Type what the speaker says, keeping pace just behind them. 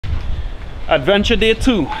Adventure Day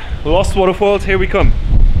 2, Lost Waterfalls, here we come.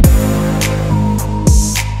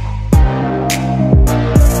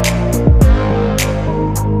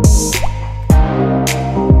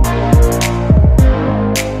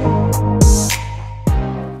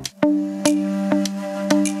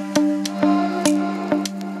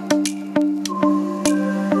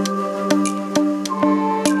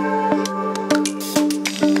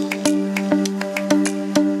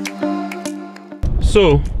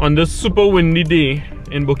 So, on this super windy day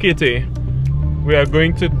in Boquete, we are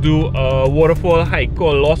going to do a waterfall hike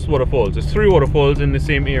called Lost Waterfalls. There's 3 waterfalls in the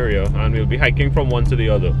same area and we'll be hiking from one to the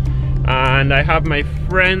other. And I have my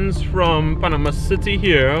friends from Panama City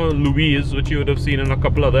here, Louise, which you would have seen in a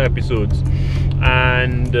couple other episodes.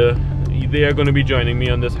 And they are going to be joining me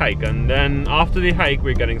on this hike. And then after the hike,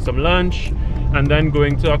 we're getting some lunch and then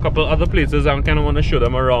going to a couple other places. I kind of want to show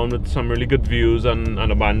them around with some really good views and an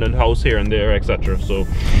abandoned house here and there, etc. So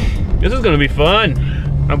this is going to be fun.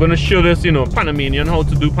 I'm going to show this, you know, Panamanian how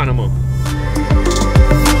to do Panama.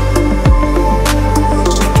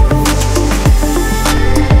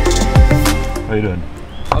 How you doing?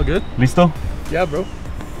 All good. Listo? Yeah, bro.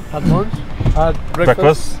 Had lunch. Had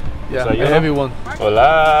breakfast. Yeah, a heavy one.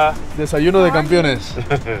 Hola. Desayuno de campeones.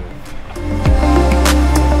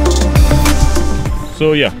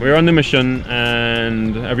 So yeah, we're on the mission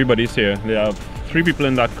and everybody's here. There are 3 people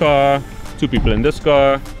in that car, 2 people in this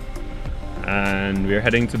car, and we're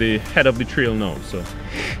heading to the head of the trail now. So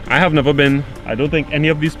I have never been, I don't think any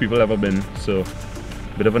of these people have ever been, so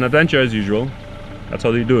a bit of an adventure as usual. That's how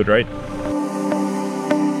they do it, right?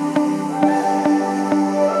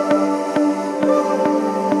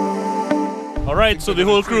 Alright, so the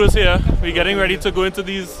whole crew is here. We're getting ready to go into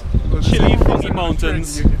these chilly, foggy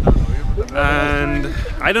mountains. And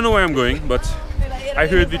I don't know where I'm going, but I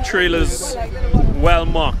heard the trail is well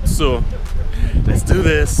marked, so let's do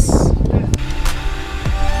this.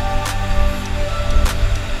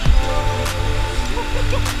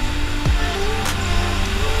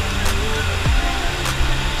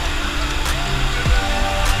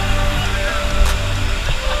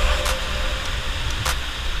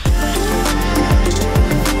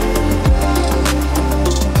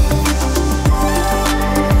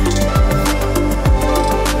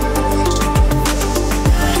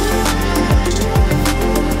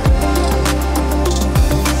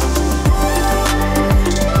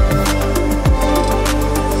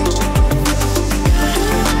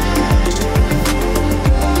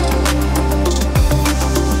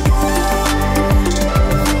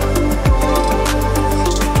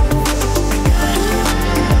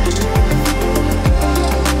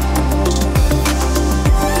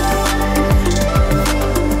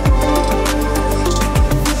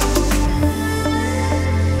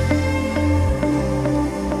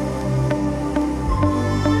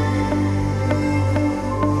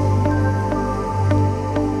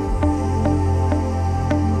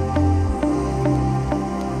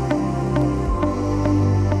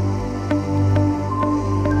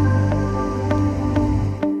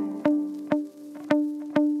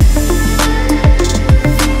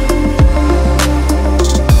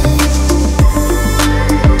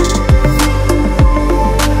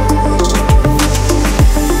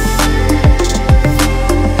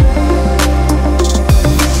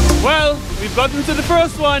 Gotten to the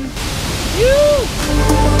first one.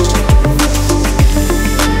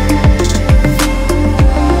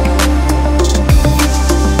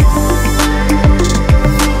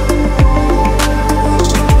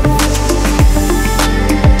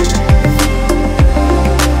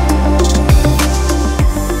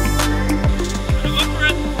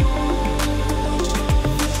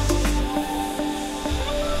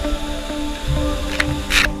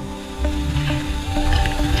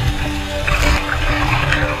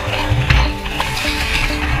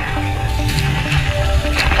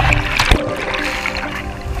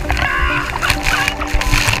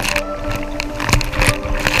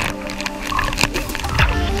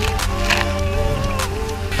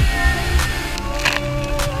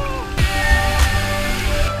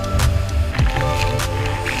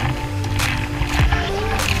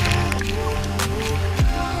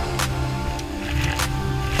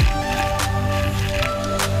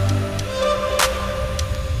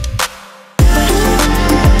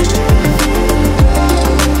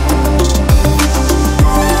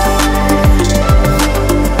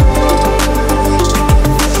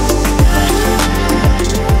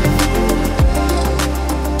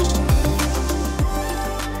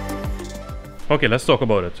 Okay, let's talk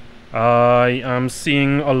about it. I am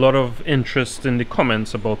seeing a lot of interest in the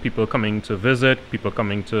comments about people coming to visit, people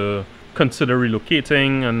coming to consider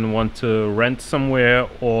relocating and want to rent somewhere,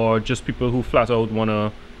 or just people who flat out want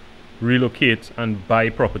to relocate and buy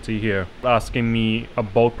property here, asking me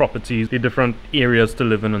about properties, the different areas to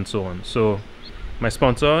live in and so on. So my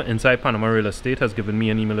sponsor Inside Panama Real Estate has given me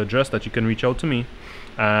an email address that you can reach out to me,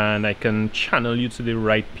 and I can channel you to the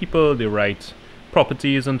right people, the right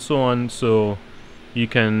properties and so on, so you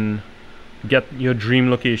can get your dream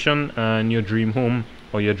location and your dream home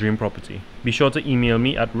or your dream property. Be sure to email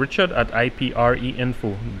me at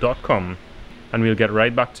richard@ipreinfo.com, and we'll get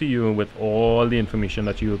right back to you with all the information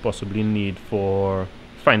that you will possibly need for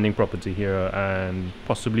finding property here and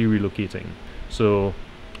possibly relocating. So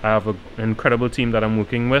I have an incredible team that I'm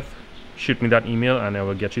working with. Shoot me that email and I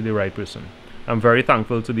will get you the right person. I'm very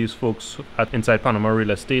thankful to these folks at Inside Panama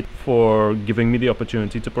Real Estate for giving me the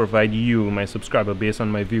opportunity to provide you, my subscriber base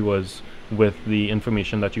and my viewers, with the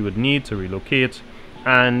information that you would need to relocate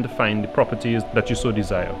and find the properties that you so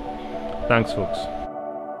desire. Thanks, folks.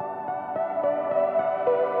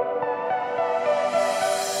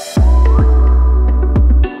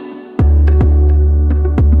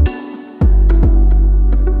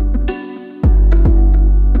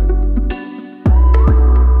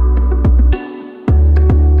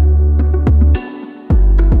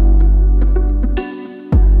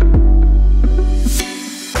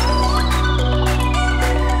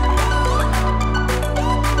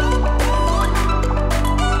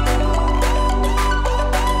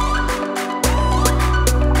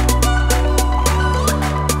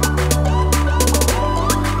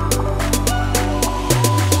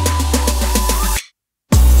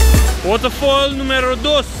 Waterfall número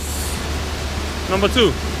 2, number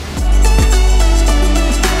 2.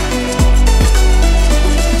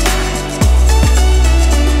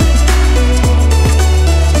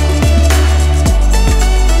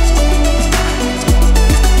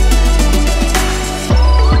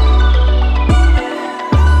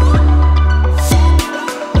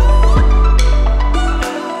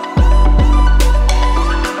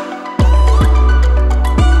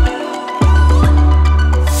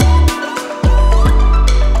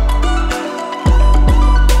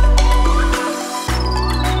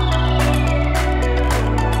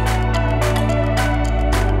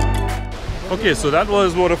 Okay, so that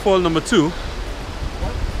was waterfall number 2.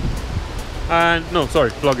 And no,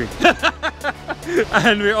 sorry, vlogging.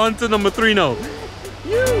 And we're on to number 3 now.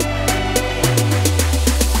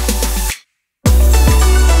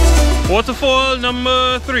 Waterfall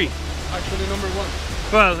number 3. Actually number 1.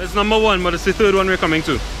 Well, it's number 1, but it's the 3rd one we're coming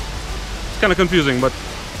to. It's kind of confusing, but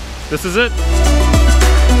this is it.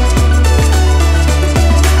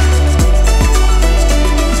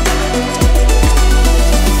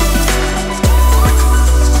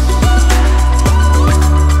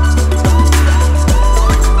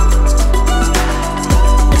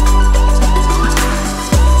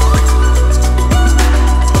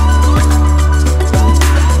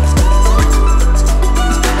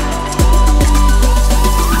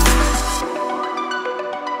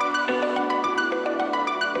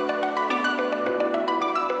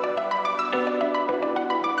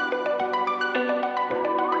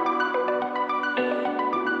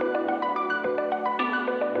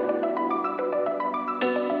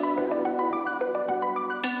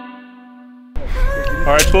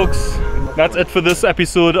 Alright folks, that's it for this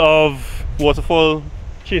episode of Waterfall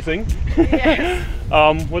Chasing. Yes.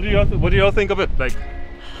 What do y'all think of it? Like,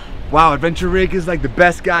 wow, Adventure Rig is like the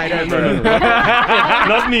best guide ever.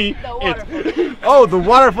 not me. Oh, the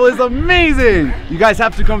waterfall is amazing! You guys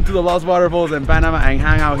have to come to the Lost Waterfalls in Panama and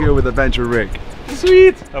hang out here with Adventure Rig.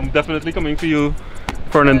 Sweet! I'm definitely coming for you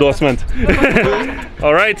for an endorsement.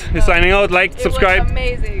 Alright, we're signing out. Like, subscribe,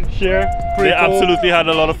 amazing. share. They absolutely had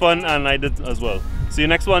a lot of fun and I did as well. See you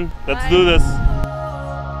next one. Let's do this.